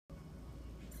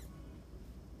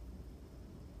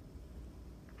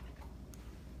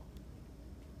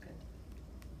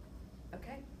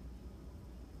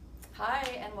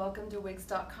Hi, and welcome to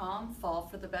Wigs.com Fall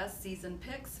for the Best Season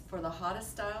Picks for the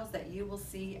hottest styles that you will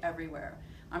see everywhere.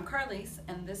 I'm Carlise,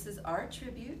 and this is our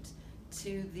tribute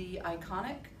to the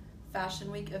iconic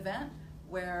Fashion Week event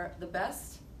where the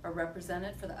best are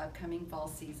represented for the upcoming fall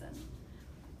season.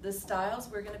 The styles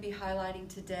we're going to be highlighting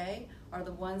today are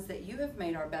the ones that you have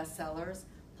made our best sellers,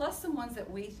 plus some ones that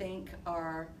we think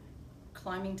are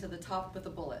climbing to the top with a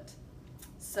bullet.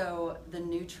 So the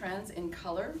new trends in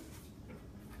color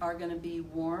are going to be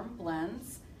warm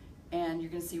blends, and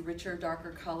you're going to see richer, darker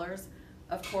colors.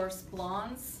 Of course,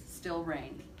 blondes still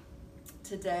reign.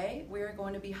 Today, we are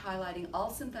going to be highlighting all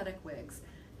synthetic wigs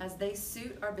as they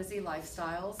suit our busy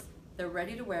lifestyles. They're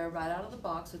ready to wear right out of the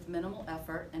box with minimal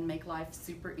effort and make life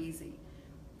super easy.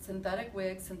 Synthetic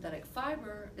wig, synthetic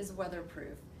fiber is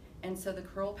weatherproof, and so the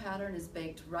curl pattern is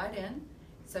baked right in,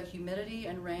 so humidity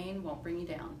and rain won't bring you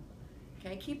down.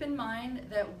 Okay, keep in mind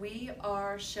that we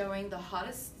are showing the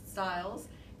hottest styles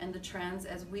and the trends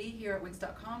as we here at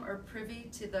Wigs.com are privy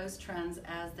to those trends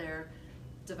as they're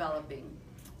developing.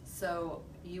 So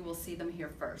you will see them here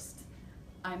first.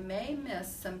 I may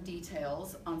miss some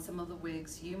details on some of the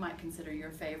wigs you might consider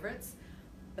your favorites,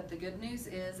 but the good news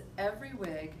is every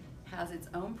wig has its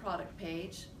own product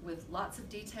page with lots of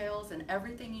details and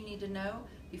everything you need to know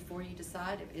before you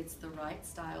decide if it's the right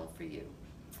style for you.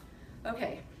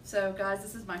 Okay, so guys,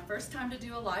 this is my first time to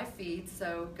do a live feed,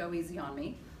 so go easy on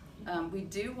me. We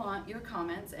do want your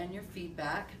comments and your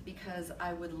feedback because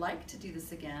I would like to do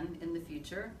this again in the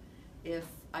future if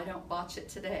I don't botch it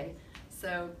today.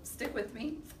 So stick with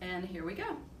me, and here we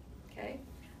go. Okay,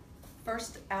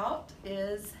 first out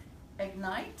is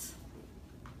Ignite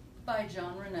by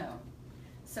John Renault.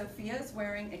 Sophia is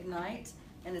wearing Ignite,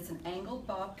 and it's an angled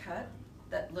bob cut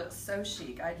that looks so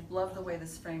chic. I love the way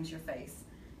this frames your face.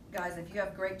 Guys, if you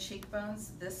have great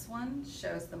cheekbones, this one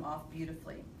shows them off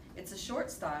beautifully. It's a short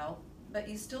style, but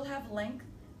you still have length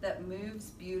that moves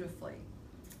beautifully.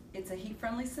 It's a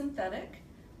heat-friendly synthetic,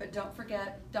 but don't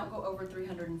forget, don't go over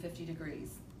 350 degrees.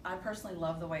 I personally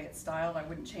love the way it's styled. I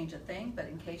wouldn't change a thing, but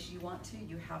in case you want to,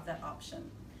 you have that option.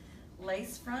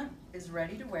 Lace front is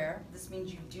ready to wear. This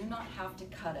means you do not have to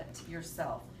cut it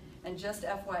yourself. And just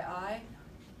FYI,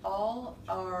 all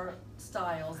our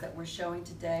styles that we're showing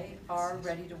today are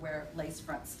ready to wear lace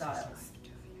front styles.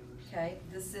 Okay,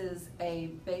 this is a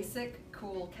basic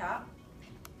cool cap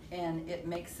and it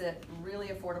makes it really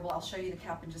affordable. I'll show you the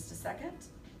cap in just a second.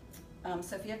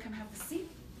 Sophia, come have a seat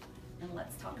and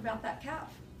let's talk about that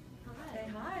cap. Hi.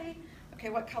 Okay, hi. Okay,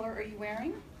 what color are you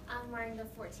wearing? I'm wearing the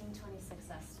 1426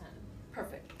 S10.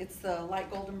 Perfect. It's the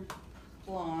light golden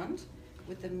blonde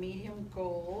with the medium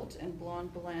gold and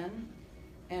blonde blend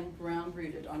and brown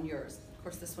rooted on yours. Of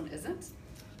course, this one isn't.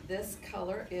 This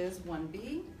color is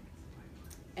 1B.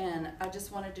 And I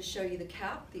just wanted to show you the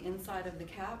cap. The inside of the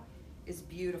cap is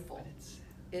beautiful.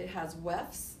 It has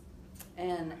wefts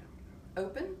and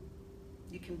open.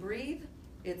 You can breathe.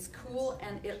 It's cool,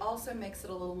 and it also makes it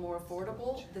a little more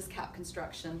affordable, this cap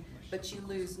construction, but you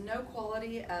lose no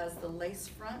quality as the lace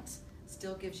front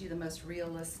still gives you the most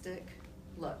realistic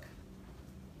look.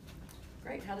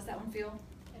 Great, how does that one feel?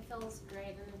 It feels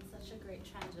great, and it's such a great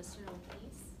transitional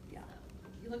piece. Yeah, So.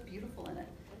 you look beautiful in it.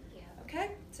 Thank you.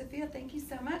 Okay, Sophia, thank you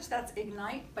so much. That's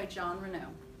Ignite by John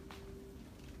Renault.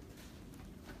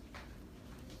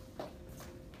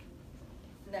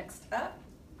 Next up,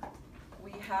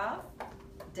 we have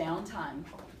Downtime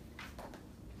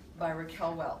by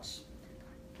Raquel Welch.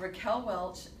 Raquel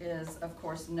Welch is, of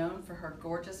course, known for her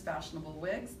gorgeous fashionable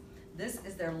wigs. This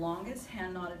is their longest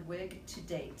hand-knotted wig to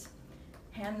date.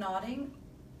 Hand knotting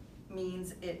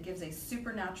means it gives a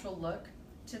supernatural look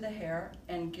to the hair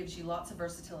and gives you lots of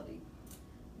versatility.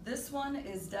 This one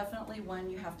is definitely one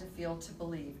you have to feel to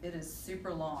believe. It is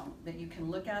super long, that you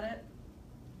can look at it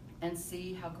and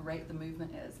see how great the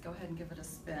movement is. Go ahead and give it a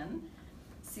spin.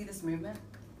 See this movement?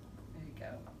 There you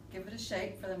go. Give it a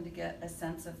shake for them to get a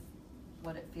sense of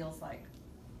what it feels like.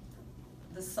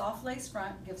 The soft lace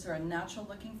front gives her a natural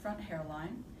looking front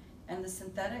hairline, and the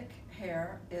synthetic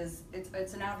hair is,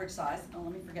 it's an average size. Oh,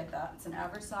 let me forget that. It's an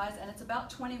average size, and it's about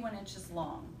 21 inches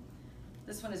long.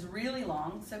 This one is really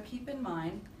long, so keep in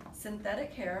mind,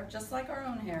 synthetic hair, just like our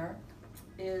own hair,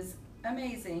 is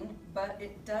amazing, but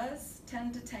it does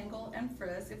tend to tangle and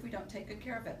frizz if we don't take good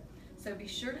care of it. So be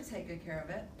sure to take good care of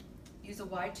it. Use a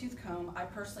wide tooth comb. I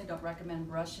personally don't recommend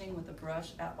brushing with a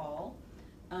brush at all.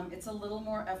 It's a little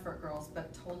more effort, girls,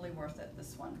 but totally worth it,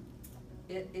 this one.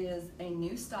 It is a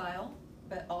new style,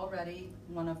 but already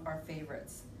one of our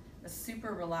favorites. A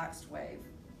super relaxed wave.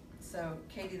 So,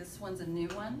 Katie, this one's a new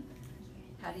one.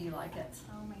 How do you like it?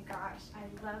 Oh my gosh, I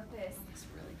love this. It looks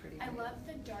really pretty. I love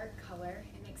the dark color.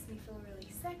 It makes me feel really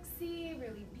sexy,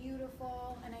 really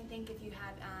beautiful. And I think if you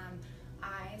have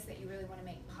eyes that you really want to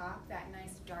make pop, that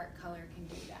nice dark color can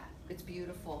do that. It's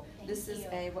beautiful. Thank This is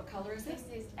you. what color is This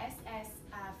it? is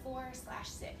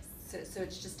SS4/6. So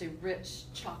it's just a rich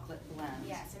chocolate blend.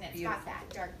 Yes, and it's beautiful. got that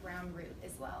dark brown root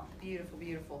as well. Beautiful,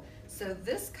 beautiful. So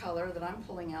this color that I'm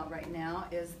pulling out right now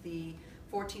is the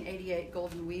 1488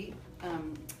 Golden Wheat.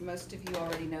 Most of you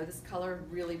already know this color,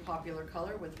 really popular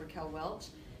color with Raquel Welch.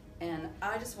 And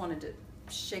I just wanted to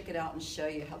shake it out and show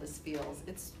you how this feels.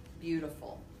 It's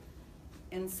beautiful.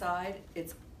 Inside,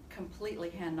 it's completely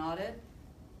hand knotted.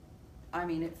 I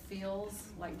mean, it feels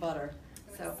like butter.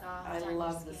 So I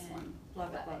love this one.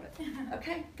 Love it, love it.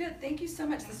 Okay, good. Thank you so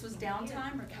much. This was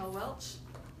Downtime, Raquel Welch.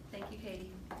 Thank you,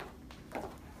 Katie.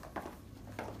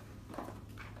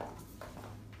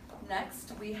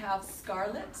 Next, we have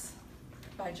Scarlet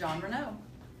by John Renaud.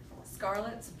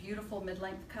 Scarlet's a beautiful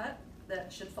mid-length cut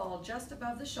that should fall just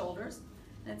above the shoulders.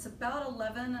 And it's about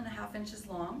 11.5 inches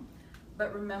long.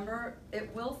 But remember,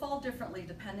 it will fall differently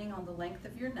depending on the length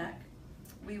of your neck.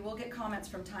 We will get comments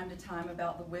from time to time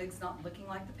about the wigs not looking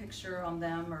like the picture on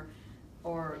them,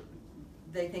 or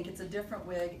they think it's a different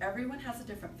wig. Everyone has a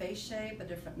different face shape, a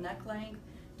different neck length,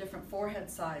 different forehead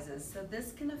sizes. So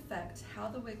this can affect how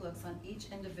the wig looks on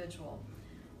each individual.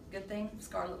 Good thing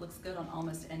Scarlet looks good on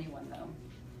almost anyone though.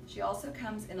 She also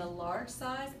comes in a large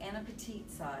size and a petite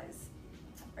size.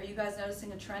 Are you guys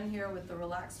noticing a trend here with the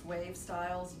relaxed wave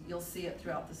styles? You'll see it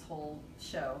throughout this whole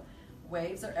show.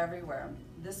 Waves are everywhere.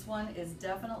 This one is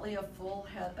definitely a full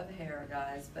head of hair,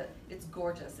 guys, but it's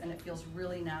gorgeous and it feels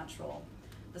really natural.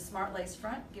 The smart lace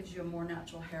front gives you a more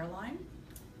natural hairline,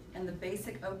 and the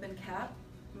basic open cap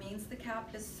means the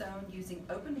cap is sewn using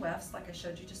open wefts, like I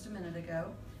showed you just a minute ago,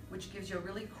 which gives you a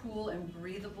really cool and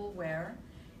breathable wear.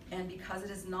 And because it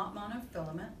is not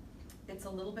monofilament, it's a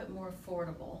little bit more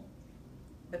affordable,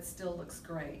 but still looks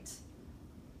great.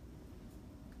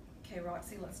 Okay,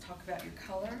 Roxy, let's talk about your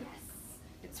color. Yes.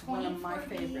 It's one of my 24B,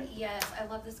 favorites. Yes, I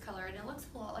love this color, and it looks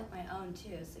a lot like my own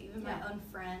too. So even my own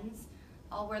friends,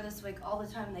 I'll wear this wig all the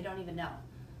time and they don't even know.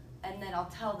 And then I'll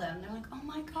tell them, they're like, oh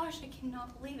my gosh, I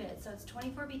cannot believe it. So it's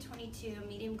 24B22,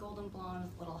 medium golden blonde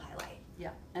with a little highlight.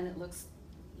 Yeah, and it looks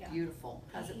beautiful.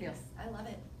 How's it feel? I love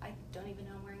it. I don't even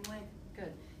know I'm wearing a wig.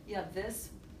 Good. Yeah, this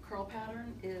curl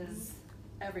pattern is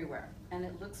everywhere, and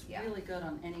it looks really good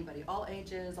on anybody. All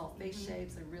ages, all face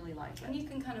shapes, I really like it. And you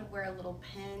can kind of wear a little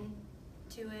pin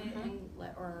to it and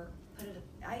or put it,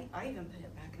 I even put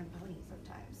it back in a pony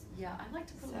sometimes. Yeah, I like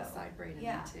to put a little side braid in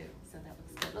there too, so that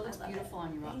looks good. It looks beautiful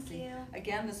on you, Roxy. Thank you.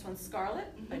 Again, this one's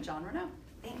Scarlet by John Renaud.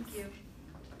 Thank you.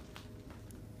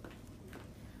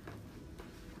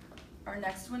 Our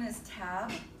next one is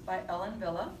Tab by Ellen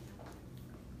Villa.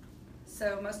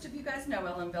 So most of you guys know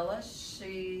Ellen Villa.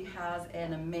 She has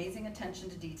an amazing attention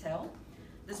to detail.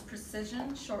 This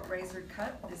precision short razor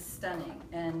cut is stunning,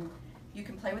 and you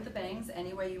can play with the bangs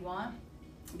any way you want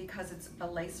because it's a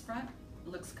lace front. It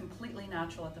looks completely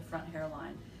natural at the front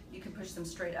hairline. You can push them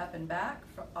straight up and back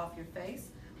off your face,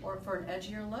 or for an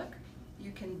edgier look,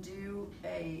 you can do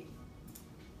a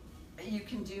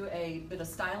bit of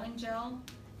styling gel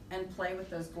and play with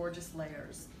those gorgeous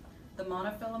layers. The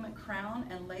monofilament crown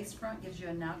and lace front gives you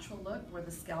a natural look where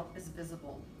the scalp is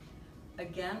visible.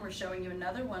 Again, we're showing you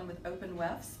another one with open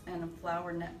wefts and a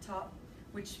flower net top,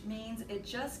 which means it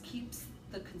just keeps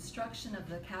the construction of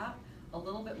the cap a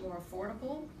little bit more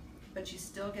affordable, but you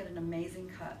still get an amazing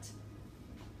cut.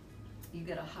 You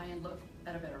get a high-end look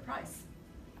at a better price.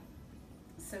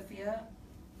 Sophia,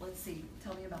 let's see,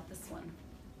 tell me about this one.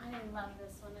 I love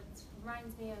this one. It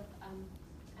reminds me of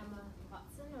Emma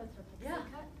Watson with her pixie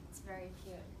cut. It's very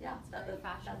cute. Yeah, very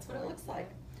fashionable. that's what it looks like.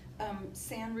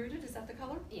 Sand rooted, is that the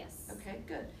color? Yes. Okay,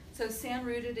 good. So sand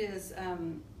rooted is,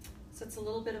 so it's a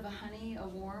little bit of a honey, a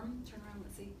warm, turn around,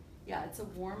 let's see. Yeah, it's a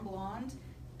warm blonde.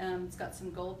 It's got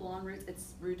some gold blonde roots.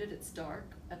 It's rooted, it's dark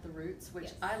at the roots, which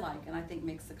I like, and I think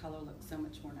makes the color look so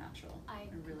much more natural. I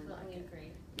really like it.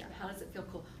 agree. Yeah, how does it feel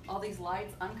cool? All these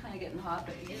lights, I'm kind of getting hot,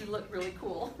 but you look really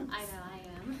cool. I know, I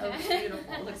am. Oh, it's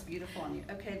beautiful. It looks beautiful on you.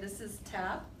 Okay, this is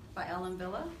Tab by Ellen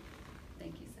Villa.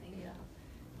 Thank you, Sophia.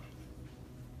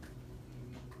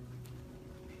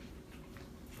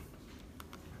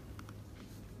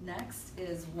 Next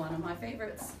is one of my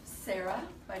favorites, Sarah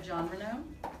by John Renaud.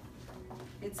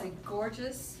 It's a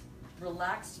gorgeous,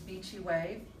 relaxed, beachy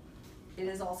wave. It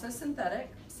is also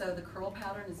synthetic, so the curl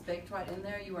pattern is baked right in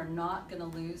there. You are not going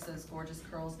to lose those gorgeous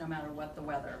curls no matter what the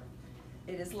weather.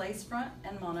 It is lace front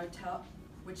and monotop,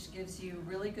 which gives you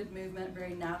really good movement,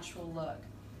 very natural look.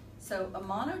 So a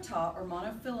monotop or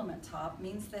monofilament top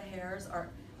means the hairs are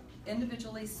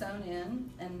individually sewn in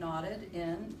and knotted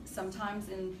in, sometimes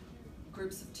in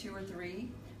groups of 2 or 3,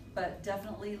 but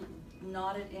definitely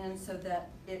knotted in so that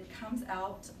it comes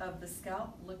out of the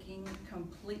scalp looking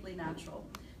completely natural.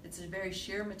 It's a very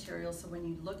sheer material, so when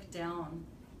you look down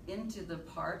into the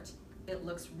part, it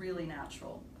looks really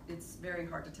natural. It's very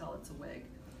hard to tell it's a wig.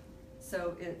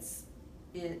 So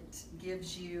it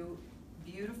gives you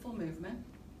beautiful movement.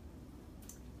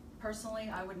 Personally,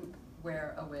 I wouldn't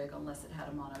wear a wig unless it had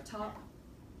a mono top.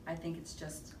 I think it's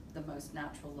just the most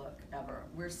natural look ever.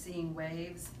 We're seeing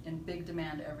waves in big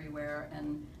demand everywhere,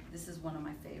 and this is one of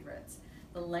my favorites.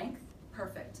 The length,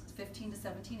 perfect. It's 15 to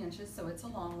 17 inches, so it's a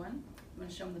long one. I'm going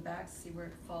to show them the back, see where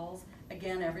it falls.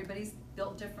 Again, everybody's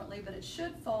built differently, but it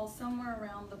should fall somewhere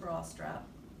around the bra strap.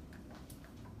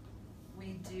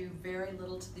 We do very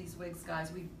little to these wigs,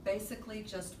 guys. We basically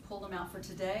just pulled them out for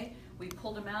today. We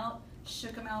pulled them out,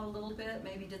 shook them out a little bit,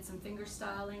 maybe did some finger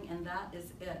styling, and that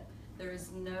is it. There is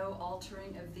no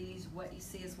altering of these. What you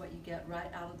see is what you get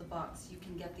right out of the box. You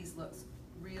can get these looks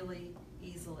really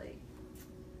easily.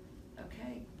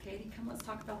 Okay, Katie, come let's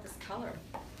talk about this color.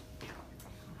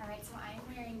 All right, so I'm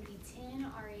wearing the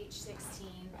 10 RH16.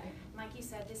 Right. Like you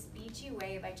said, this beachy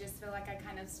wave, I just feel like I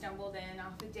kind of stumbled in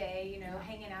off the day, you know,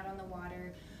 hanging out on the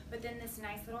water. But then this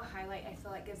nice little highlight, I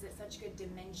feel like gives it such good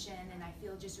dimension, and I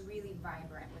feel just really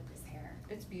vibrant with this hair.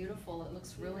 It's beautiful. It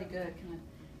looks really good. Can I?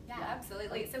 Yeah,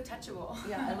 absolutely. It's so touchable.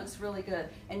 Yeah, it looks really good.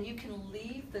 And you can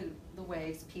leave the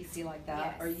waves piecey like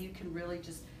that, or you can really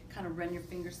just kind of run your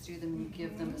fingers through them and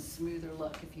give them a smoother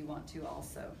look if you want to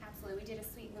also. Absolutely. We did a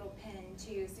sweet little pin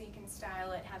too, so you can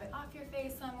style it, have it off your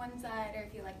face on one side, or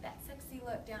if you like that sexy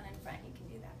look down in front, you can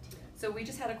do that too. So we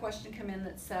just had a question come in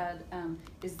that said,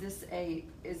 is this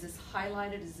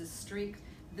highlighted, is this streaked?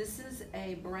 This is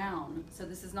a brown, so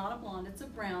this is not a blonde, it's a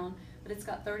brown, but it's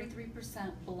got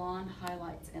 33% blonde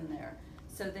highlights in there.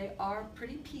 So they are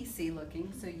pretty piecey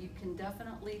looking, so you can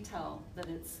definitely tell that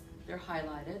they're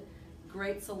highlighted.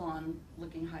 Great salon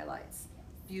looking highlights.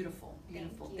 Beautiful,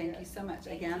 beautiful. Thank you so much.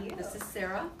 Again, this is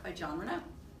Sarah by John Renaud.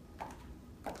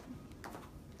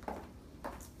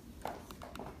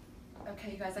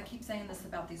 Okay, you guys, I keep saying this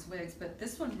about these wigs, but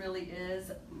this one really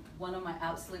is one of my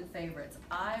absolute favorites.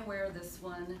 I wear this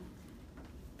one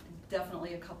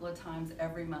definitely a couple of times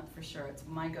every month for sure. It's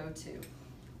my go-to.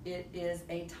 It is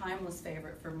a timeless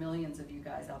favorite for millions of you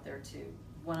guys out there too.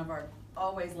 One of our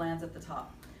always lands at the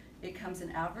top. It comes in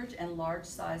average and large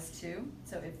size too,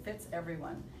 so it fits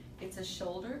everyone. It's a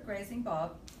shoulder grazing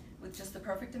bob with just the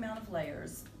perfect amount of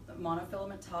layers,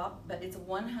 monofilament top, but it's a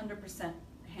 100%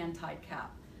 hand-tied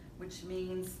cap, which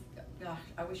means, gosh,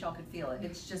 I wish y'all could feel it.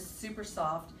 It's just super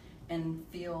soft and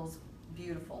feels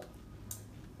beautiful.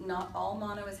 Not all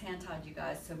mono is hand-tied, you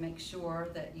guys, so make sure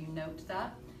that you note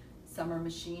that. Some are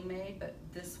machine made, but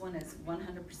this one is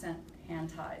 100%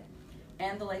 hand-tied.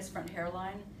 And the lace front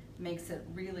hairline makes it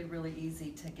really, really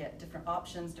easy to get different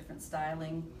options, different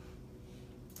styling.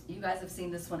 You guys have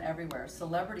seen this one everywhere.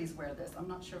 Celebrities wear this. I'm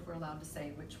not sure if we're allowed to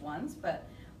say which ones, but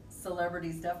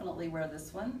celebrities definitely wear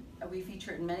this one. We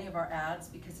feature it in many of our ads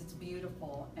because it's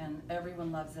beautiful and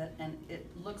everyone loves it, and it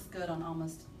looks good on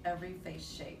almost every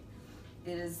face shape.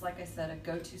 It is, like I said, a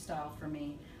go-to style for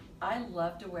me. I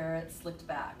love to wear it slicked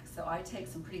back. So I take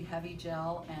some pretty heavy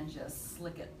gel and just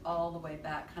slick it all the way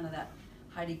back, kind of that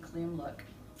Heidi Klum look.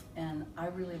 And I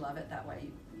really love it that way.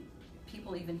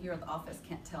 People even here at the office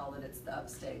can't tell that it's the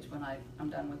upstage when I'm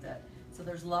done with it. So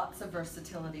there's lots of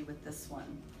versatility with this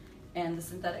one. And the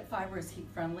synthetic fiber is heat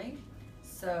friendly,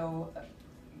 so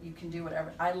you can do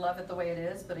whatever. I love it the way it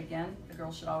is, but again, the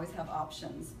girl should always have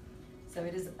options. So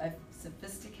it is a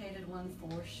sophisticated one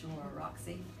for sure.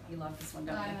 Roxy, you love this one,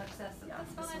 don't you? I'm obsessed with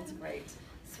this one. One's great.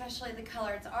 Especially the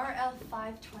color. It's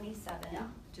RL527. Yeah,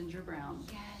 ginger brown.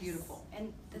 Yes. Beautiful.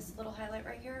 And this little highlight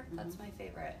right here, that's my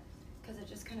favorite, because it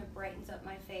just kind of brightens up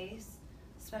my face.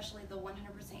 Especially the 100%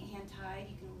 hand tied.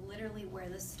 You can literally wear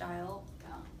this style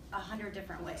 100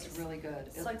 different ways. It's really good.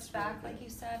 It looks back, like you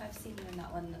said. I've seen you in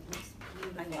that one that looks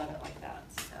beautiful. I love it like that.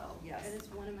 So yes, it is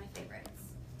one of my favorites.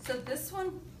 So this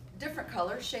one, different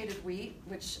color, shaded wheat,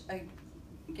 which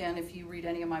again, if you read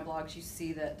any of my blogs, you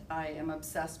see that I am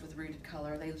obsessed with rooted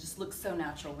color. They just look so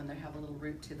natural when they have a little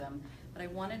root to them. But I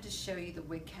wanted to show you the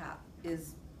wig cap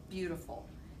is beautiful.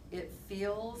 It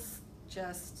feels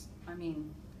just, I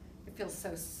mean, it feels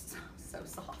so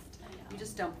soft. You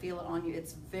just don't feel it on you.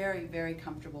 It's very, very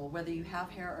comfortable. Whether you have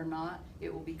hair or not,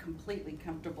 it will be completely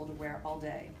comfortable to wear all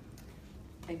day.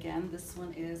 Again, this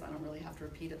one is, I don't really have to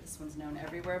repeat it, this one's known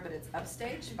everywhere, but it's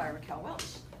Upstage by Raquel Welch.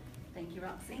 Thank you,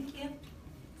 Roxy. Thank you.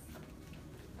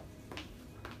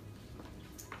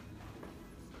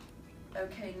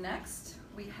 Okay, next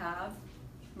we have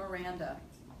Miranda.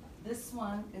 This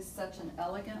one is such an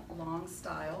elegant long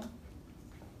style.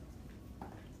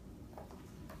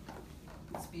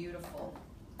 It's beautiful.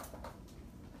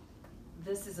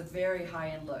 This is a very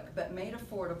high-end look, but made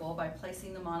affordable by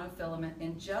placing the monofilament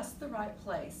in just the right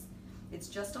place. It's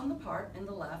just on the part in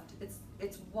the left.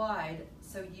 It's wide,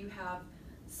 so you have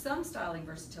some styling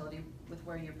versatility with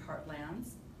where your part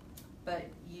lands, but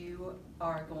you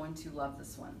are going to love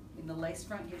this one. And the lace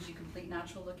front gives you complete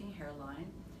natural looking hairline,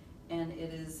 and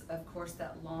it is, of course,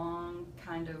 that long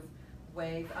kind of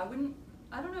wave. I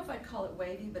don't know if I'd call it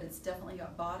wavy, but it's definitely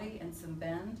got body and some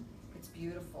bend. It's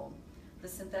beautiful. The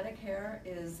synthetic hair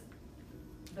is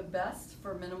the best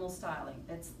for minimal styling.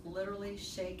 It's literally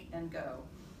shake and go.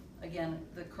 Again,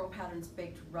 the curl pattern's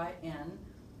baked right in,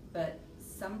 but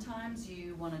sometimes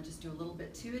you want to just do a little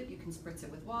bit to it. You can spritz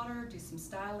it with water, do some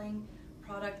styling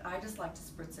product. I just like to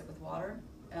spritz it with water.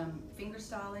 Finger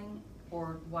styling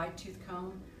or wide tooth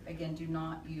comb, again, do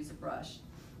not use a brush.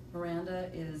 Miranda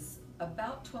is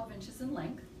about 12 inches in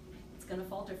length. It's going to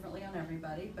fall differently on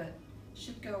everybody, but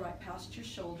should go right past your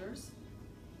shoulders.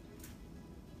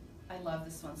 I love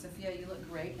this one. Sophia, you look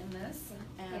great in this.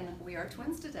 And we are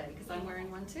twins today because I'm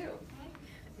wearing one too.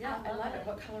 Yeah, I love it.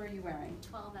 What color are you wearing?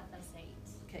 12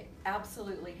 FS8. Okay,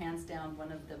 absolutely, hands down,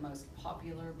 one of the most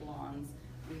popular blondes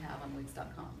we have on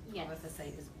Wigs.com. Yes.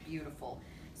 FS8 is beautiful.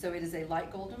 So it is a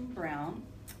light golden brown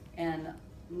and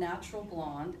natural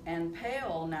blonde and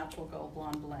pale natural gold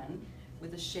blonde blend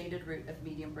with a shaded root of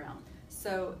medium brown.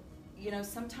 So, you know,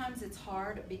 sometimes it's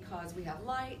hard because we have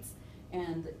lights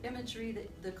and the imagery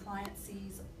that the client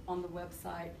sees on the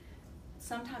website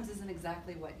sometimes isn't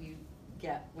exactly what you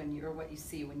get when you, or what you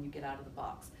see when you get out of the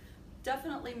box.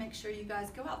 Definitely make sure you guys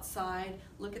go outside,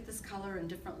 look at this color and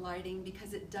different lighting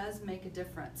because it does make a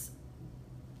difference.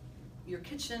 Your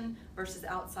kitchen versus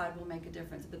outside will make a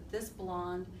difference, but this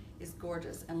blonde is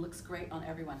gorgeous and looks great on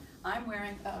everyone. I'm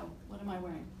wearing, oh, what am I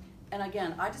wearing? And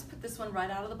again, I just put this one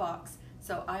right out of the box,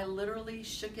 so I literally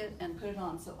shook it and put it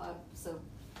on. So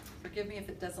forgive me if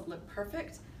it doesn't look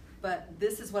perfect, but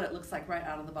this is what it looks like right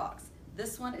out of the box.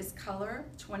 This one is color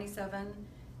 27S4.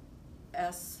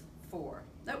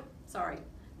 Nope, sorry,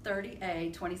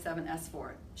 30A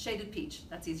 27S4. Shaded peach,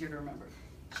 that's easier to remember.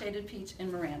 Shaded peach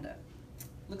in Miranda.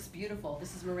 Looks beautiful.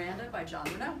 This is Miranda by John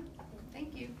Renaud.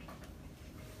 Thank you.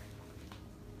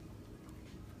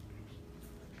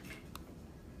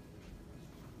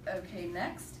 Okay,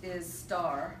 next is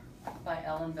Star by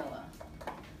Ellen Villa.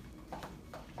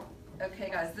 Okay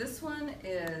guys, this one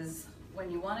is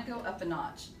when you want to go up a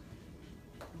notch.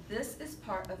 This is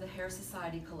part of the Hair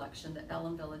Society collection that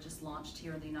Ellen Villa just launched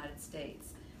here in the United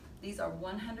States. These are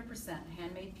 100%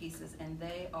 handmade pieces and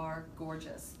they are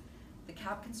gorgeous. The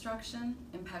cap construction,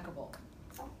 impeccable.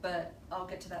 But I'll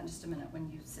get to that in just a minute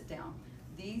when you sit down.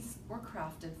 These were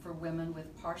crafted for women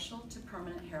with partial to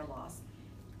permanent hair loss,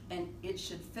 and it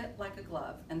should fit like a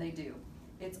glove, and they do.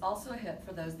 It's also a hit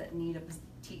for those that need a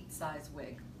petite size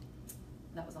wig.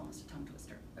 That was almost a tongue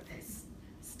twister. Okay,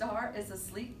 Star is a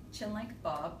sleek chin length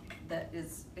bob that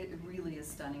is, it really is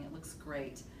stunning. It looks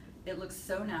great. It looks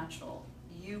so natural.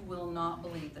 You will not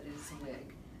believe that it is a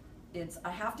wig.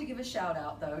 I have to give a shout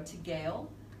out though to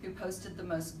Gail, who posted the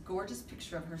most gorgeous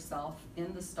picture of herself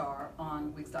in the Star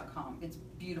on Wigs.com. It's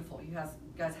beautiful. You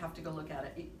guys have to go look at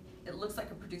it. It looks like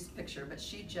a produced picture, but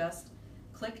she just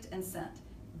clicked and sent.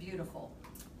 Beautiful.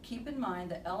 Keep in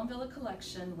mind that Ellen Villa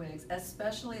collection wigs,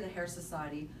 especially the Hair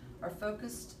Society, are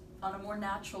focused on a more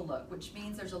natural look, which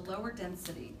means there's a lower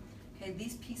density. Okay,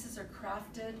 these pieces are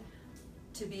crafted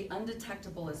to be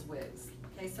undetectable as wigs.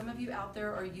 Okay, some of you out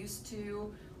there are used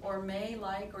to or may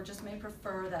like or just may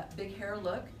prefer that big hair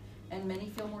look, and many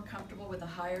feel more comfortable with a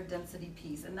higher density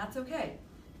piece, and that's okay.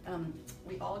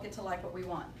 We all get to like what we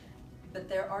want, but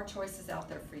there are choices out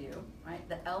there for you, right?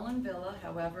 The Ellen Villa,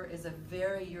 however, is a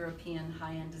very European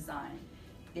high-end design.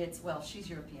 Well, she's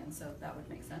European, so that would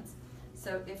make sense.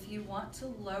 So if you want to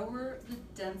lower the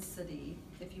density,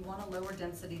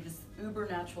 this uber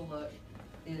natural look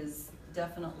is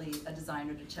definitely a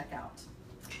designer to check out.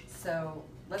 So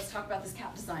let's talk about this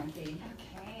cap design, Katie.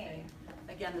 Okay.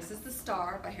 Again, this is the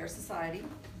Star by Hair Society.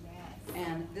 Yes.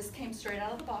 And this came straight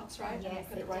out of the box, right? Yes,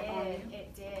 Put it right on did. you.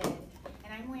 It did.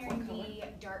 And I'm wearing What color?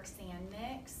 the dark sand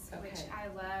mix, which Okay. I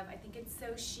love. I think it's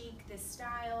so chic. This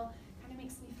style kind of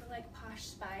makes me feel like Posh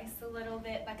Spice a little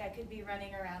bit, like I could be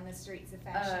running around the streets of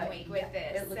Fashion Week with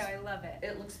yeah, this. So I love it.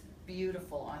 It looks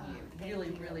beautiful on Oh, you. thank Really,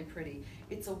 you. really pretty.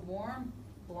 It's a warm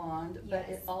blonde, but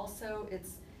Yes. it also,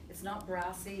 it's not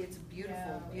brassy. It's a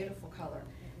beautiful, No, beautiful color.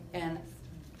 And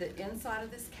the inside of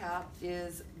this cap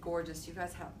is gorgeous. You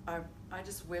guys have, I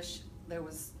just wish there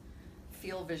was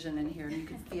feel vision in here, and you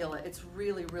can feel it. It's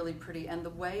really, really pretty. And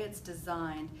the way it's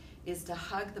designed is to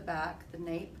hug the back, the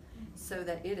nape, so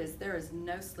that there is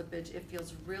no slippage. It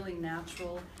feels really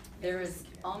natural. There is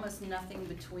almost nothing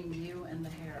between you and the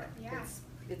hair. Yeah.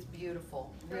 It's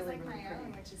beautiful. Feels Really, like really my pretty.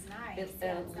 own, which is nice.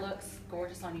 It looks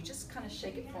gorgeous on you. Just kind of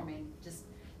shake it for me. Just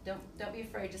don't be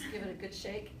afraid. Just give it a good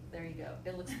shake. There you go.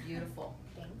 It looks beautiful.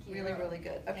 Thank you. Really, really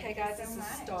good. Okay, Thank you guys, so this is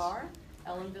much. Star,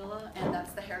 Ellen Villa, and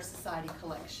that's the Hair Society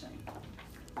collection.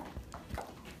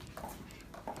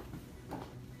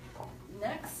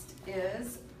 Next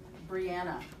is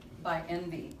Brianna by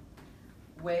Envy.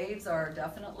 Waves are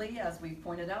definitely, as we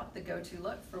pointed out, the go-to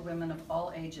look for women of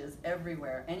all ages,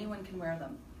 everywhere. Anyone can wear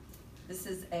them. This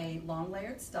is a long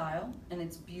layered style, and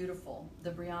it's beautiful.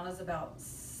 The Brianna's about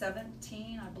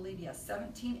 17, I believe, yes,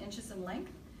 17 inches in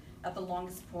length at the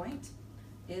longest point.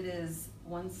 It is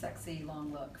one sexy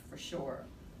long look for sure.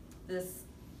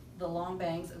 The long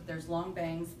bangs, there's long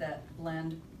bangs that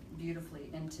blend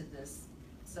beautifully into this.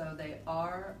 So they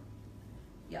are,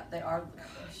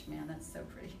 gosh man, that's so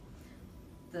pretty.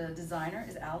 The designer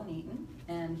is Alan Eaton,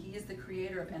 and he is the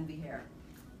creator of Envy Hair.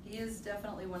 He is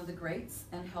definitely one of the greats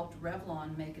and helped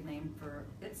Revlon make a name for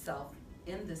itself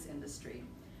in this industry.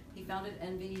 He founded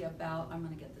Envy about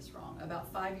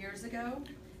 5 years ago,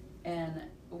 and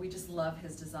we just love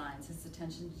his designs. His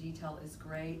attention to detail is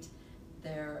great.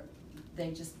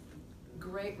 They just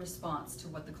great response to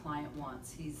what the client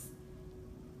wants. He's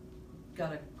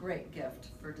got a great gift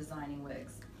for designing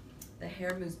wigs. The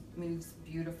hair moves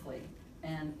beautifully,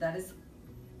 and that is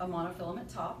a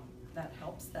monofilament top. That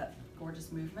helps, that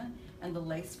gorgeous movement, and the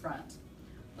lace front.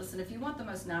 Listen, if you want the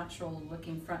most natural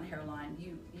looking front hairline,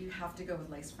 you have to go with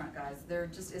lace front, guys. There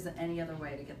just isn't any other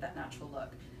way to get that natural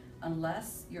look.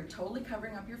 Unless you're totally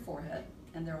covering up your forehead,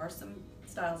 and there are some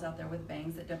styles out there with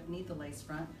bangs that don't need the lace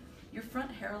front, your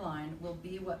front hairline will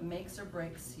be what makes or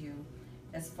breaks you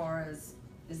as far as,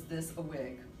 is this a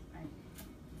wig? Right?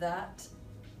 That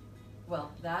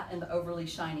and the overly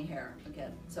shiny hair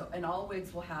again. So, and all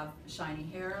wigs will have shiny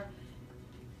hair,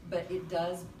 but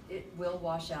it will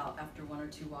wash out after 1 or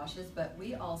 2 washes. But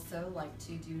we also like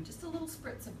to do just a little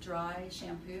spritz of dry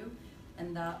shampoo,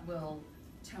 and that will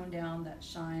tone down that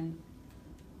shine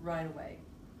right away.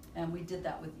 And we did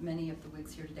that with many of the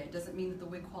wigs here today. It doesn't mean that the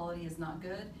wig quality is not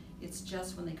good. It's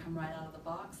just when they come right out of the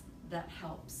box, that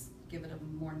helps give it a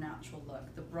more natural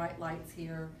look. The bright lights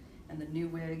here and the new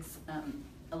wigs,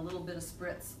 a little bit of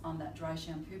spritz on that dry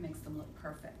shampoo makes them look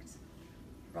perfect.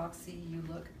 Roxy, you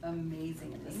look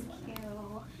amazing in this one. Thank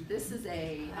you. This is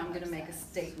I'm gonna make a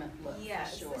statement look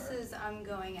Yes, for sure. this is I'm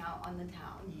going out on the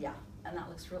town. Yeah, and that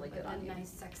looks really good With on a you. nice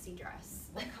sexy dress.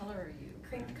 What color are you?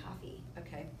 Creamed coffee.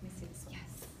 Okay, let me see this one.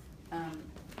 Yes.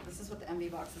 This is what the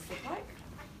MB boxes look like.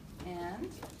 And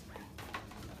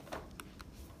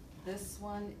this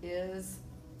one is,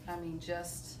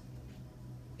 just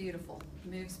beautiful.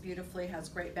 Moves beautifully, has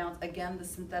great bounce. Again, the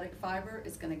synthetic fiber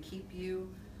is gonna keep you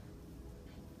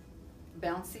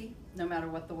bouncy no matter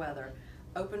what the weather.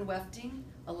 Open wefting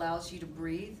allows you to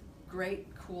breathe. Great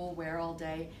cool wear all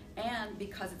day. And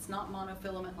because it's not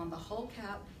monofilament on the whole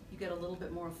cap, you get a little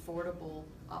bit more affordable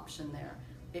option there.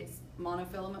 It's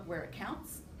monofilament where it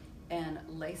counts, and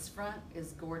lace front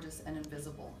is gorgeous and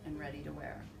invisible and ready to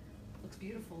wear. Looks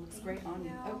beautiful, looks great on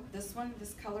you. Oh, this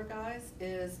color, guys,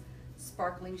 is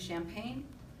Sparkling Champagne.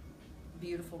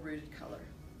 Beautiful rooted color.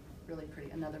 Really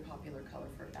pretty. Another popular color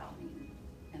for Alan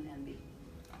and Envy.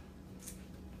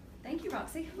 Thank you,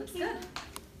 Roxy. Looks good.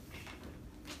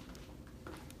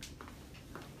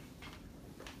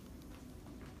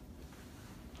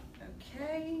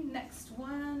 Okay, next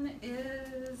one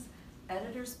is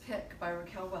Editor's Pick by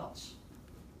Raquel Welch.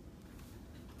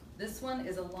 This one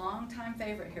is a longtime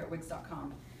favorite here at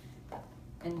Wigs.com,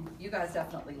 and you guys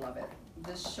definitely love it.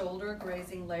 This shoulder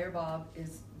grazing layer bob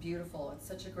is beautiful. It's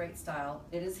such a great style.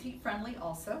 It is heat friendly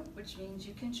also, which means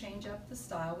you can change up the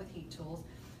style with heat tools.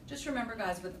 Just remember,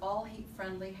 guys, with all heat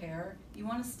friendly hair, you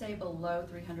want to stay below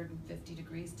 350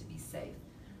 degrees to be safe.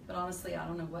 But honestly, I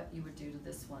don't know what you would do to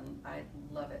this one. I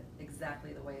love it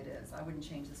exactly the way it is. I wouldn't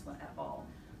change this one at all.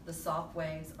 The soft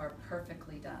waves are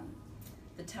perfectly done.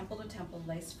 The temple to temple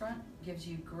lace front gives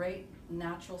you great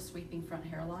natural sweeping front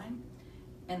hairline,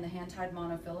 and the hand-tied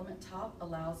monofilament top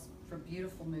allows for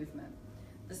beautiful movement.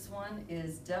 This one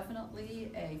is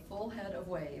definitely a full head of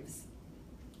waves.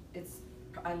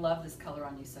 I love this color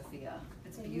on you, Sophia.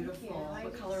 It's beautiful.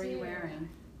 What color are you wearing?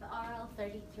 The RL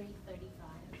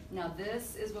 3335. Now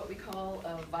this is what we call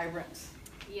a vibrant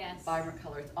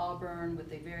color. It's auburn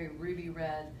with a very ruby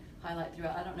red highlight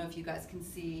throughout. I don't know if you guys can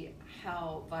see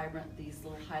how vibrant these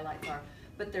little highlights are,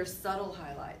 but they're subtle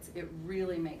highlights. It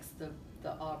really makes the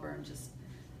auburn just,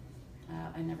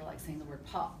 I never like saying the word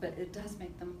pop, but it does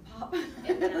make them pop.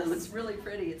 It does. It's really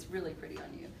pretty. It's really pretty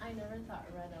on you. I never thought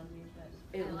red on me, but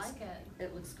I Looks, like it.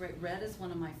 It looks great. Red is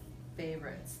one of my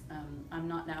favorites. I'm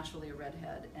not naturally a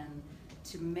redhead, and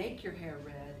to make your hair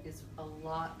red is a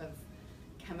lot of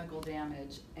chemical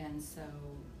damage, and so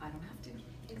I don't have to.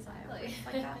 Exactly.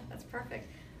 Like that. That's perfect.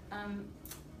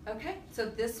 Okay, so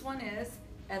this one is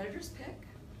editor's pick,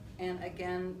 and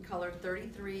again, color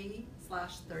 33/35.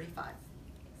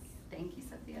 Thank you,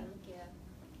 Sophia. Thank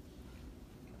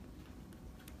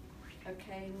you.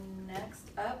 Okay,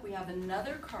 next up we have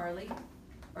another Carly,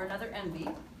 or another Envy,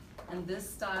 and this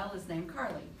style is named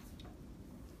Carly.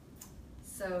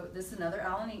 So this is another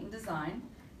Alan Eaton design,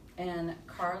 and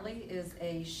Carly is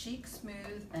a chic,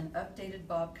 smooth, and updated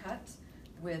bob cut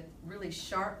with really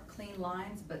sharp, clean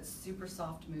lines, but super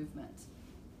soft movement.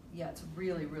 Yeah, it's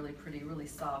really, really pretty, really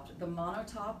soft. The mono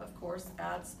top, of course,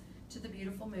 adds to the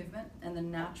beautiful movement and the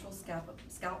natural scalp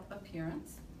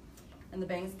appearance. And the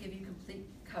bangs give you complete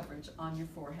coverage on your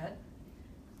forehead.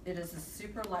 It is a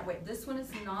super lightweight. This one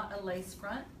is not a lace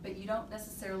front, but you don't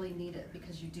necessarily need it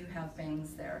because you do have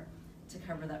bangs there to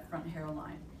cover that front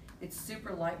hairline. It's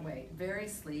super lightweight, very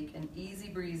sleek, and easy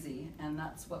breezy, and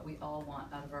that's what we all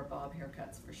want out of our bob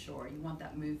haircuts for sure. You want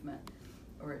that movement,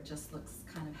 or it just looks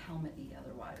kind of helmet-y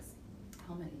otherwise.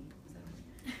 Helmet-y, is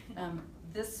that right?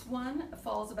 This one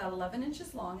falls about 11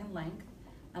 inches long in length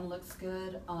and looks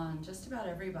good on just about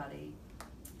everybody.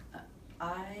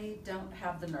 I don't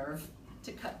have the nerve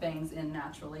to cut bangs in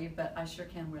naturally, but I sure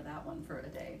can wear that one for a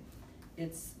day.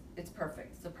 It's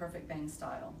perfect. It's a perfect bang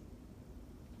style.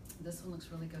 This one looks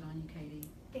really good on you, Katie.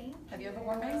 Thank you. Have you ever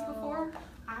worn bangs before?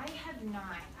 I have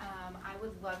not. I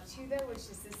would love to though, which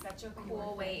this is such a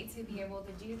cool way to be able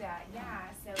to do that. Yeah,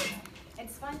 so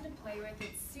it's fun to play with.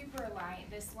 It's super light.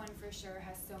 This one for sure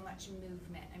has so much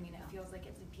movement. I mean, it feels like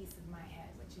it's a piece of my head,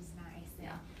 which is nice. And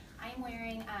Yeah. I'm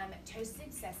wearing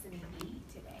toasted sesame beet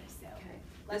today, so Okay.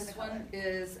 love This the one color.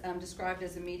 is described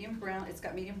as a medium brown. It's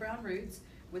got medium brown roots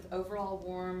with overall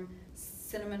warm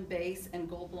cinnamon base and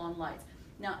gold blonde lights.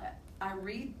 Now, I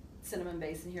read cinnamon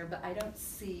base in here, but I don't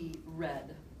see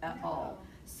red at all.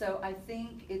 So I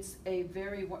think it's a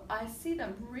very warm, I see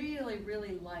them really,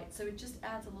 really light. So it just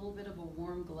adds a little bit of a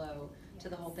warm glow to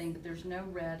the whole thing, but there's no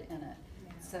red in it.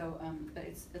 No. So, but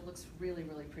it looks really,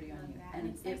 really pretty on Love you. that. And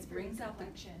It's nice it for brings out the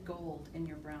complexion. gold in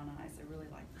your brown eyes. I really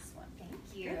like this one.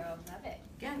 Thank you. Good. Love it.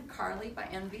 Again, Carly by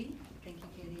Envy. Thank you,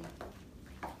 Katie.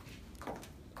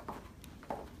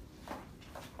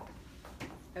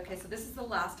 Okay, so this is the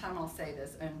last time I'll say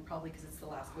this, and probably because it's the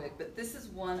last wig, but this is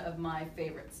one of my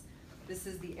favorites. This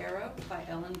is the Arrow by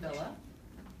Ellen Villa.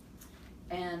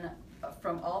 And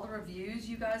from all the reviews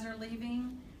you guys are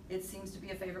leaving, it seems to be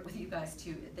a favorite with you guys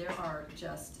too. There are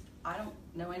just, I don't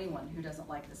know anyone who doesn't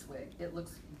like this wig. It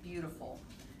looks beautiful.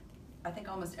 I think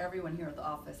almost everyone here at the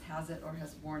office has it or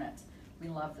has worn it. We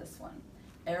love this one.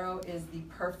 Arrow is the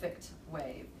perfect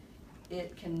wave.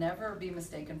 It can never be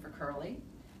mistaken for curly.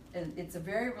 It's a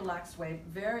very relaxed wave,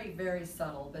 very, very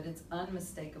subtle, but it's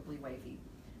unmistakably wavy.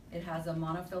 It has a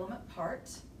monofilament part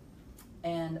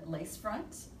and lace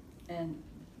front and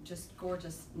just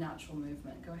gorgeous natural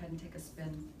movement. Go ahead and take a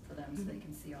spin for them so they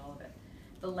can see all of it.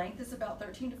 The length is about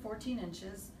 13 to 14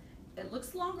 inches. It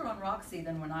looks longer on Roxy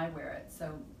than when I wear it,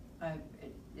 so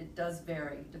it does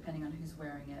vary depending on who's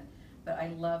wearing it, but I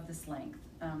love this length.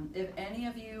 If any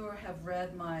of you have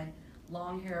read my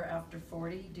Long Hair After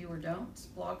 40 Do or Don't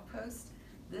blog post,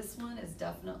 this one is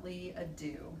definitely a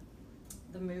do.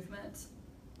 The movement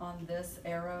on this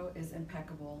Arrow is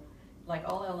impeccable. Like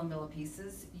all Ellen Villa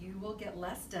pieces, you will get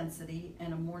less density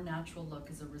and a more natural look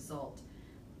as a result.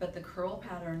 But the curl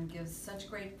pattern gives such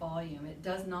great volume. It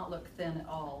does not look thin at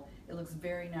all. It looks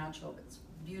very natural. It's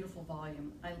beautiful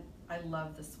volume. I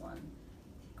love this one.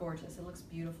 Gorgeous. It looks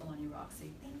beautiful on you,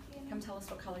 Roxy. Thank you. Come tell us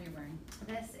what color you're wearing.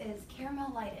 This is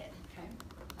caramel lighted. Okay.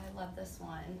 I love this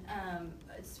one.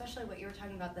 Especially what you were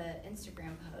talking about, the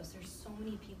Instagram post. There's so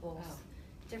many people,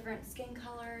 different skin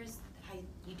colors, how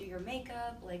you do your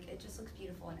makeup. Like, it just looks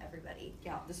beautiful on everybody.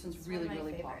 Yeah, this one's It's really, one of my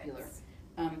really popular. favorites.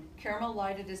 Caramel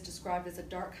lighted is described as a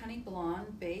dark honey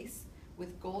blonde base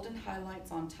with golden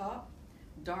highlights on top,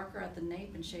 darker at the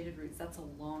nape and shaded roots. That's a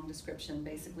long description,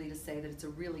 basically to say that it's a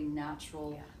really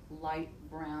natural, light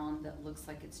brown that looks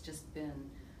like it's just been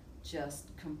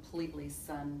completely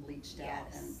sun bleached out,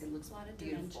 and it looks a lot of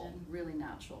beautiful, dimension. really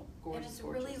natural, gorgeous. And it's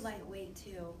gorgeous. really lightweight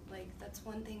too. Like, that's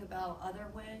one thing about other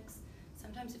wigs.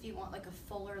 Sometimes if you want like a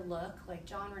fuller look, like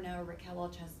John Renault or Raquel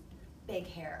Welch has big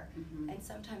hair, and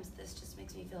sometimes this just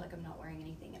makes me feel like I'm not wearing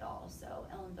anything at all. So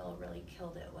Ellen Villa really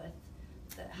killed it with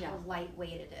how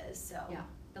lightweight it is. So Yeah, it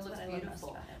that's looks what I love most beautiful.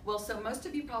 about it. Well, so most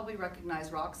of you probably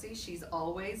recognize Roxy. She's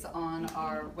always on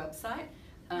our website,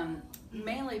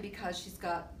 mainly because she's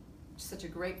got such a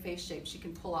great face shape. She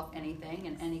can pull off anything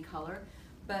in any color.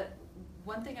 But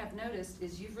one thing I've noticed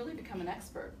is you've really become an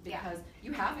expert because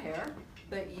you have hair,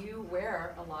 but you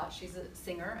wear a lot. She's a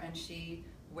singer and she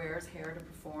wears hair to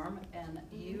perform, and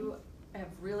you have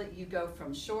really, you go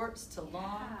from shorts to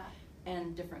long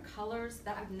and different colors.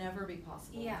 That would never be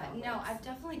possible. Yeah, without no, wigs. I've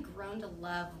definitely grown to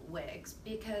love wigs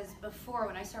because before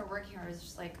when I started working here, I was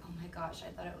just like, oh my gosh,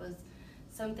 I thought it was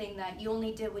something that you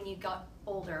only did when you got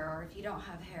older or if you don't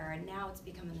have hair, and now it's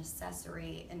become an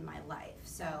accessory in my life.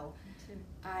 So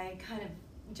I kind of,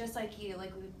 just like you,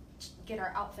 like we get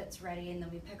our outfits ready and then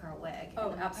we pick our wig and then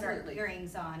we put absolutely. our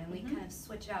earrings on and we kind of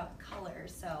switch out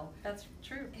colors. So That's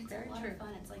true. it's Very a lot true. of fun.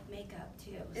 It's like makeup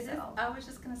too. It so is. I was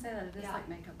just gonna say that it is Yeah. like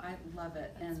makeup. I love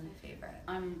it, that's and my favorite.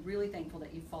 I'm really thankful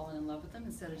that you've fallen in love with them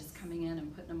instead of just coming in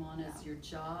and putting them on as your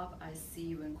job. I see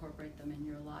you incorporate them in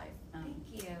your life.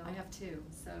 Thank you. I have too.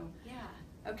 So Yeah.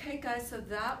 okay, guys. So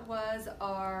that was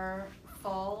our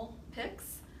fall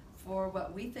picks for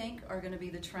what we think are going to be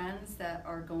the trends that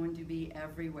are going to be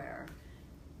everywhere.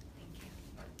 Thank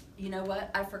you. You know what?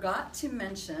 I forgot to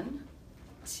mention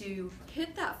to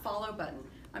hit that follow button.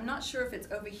 I'm not sure if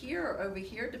it's over here or over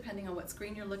here, depending on what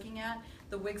screen you're looking at.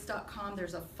 The Wigs.com,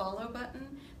 there's a follow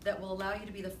button that will allow you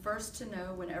to be the first to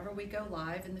know whenever we go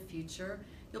live in the future.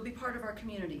 You'll be part of our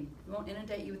community. We won't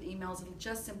inundate you with emails. It'll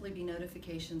just simply be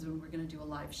notifications when we're going to do a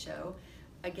live show.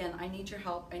 Again, I need your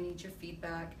help. I need your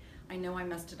feedback. I know I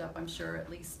messed it up, I'm sure, at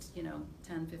least,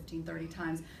 10, 15, 30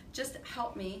 times. Just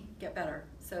help me get better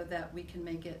so that we can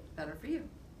make it better for you.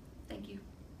 Thank you.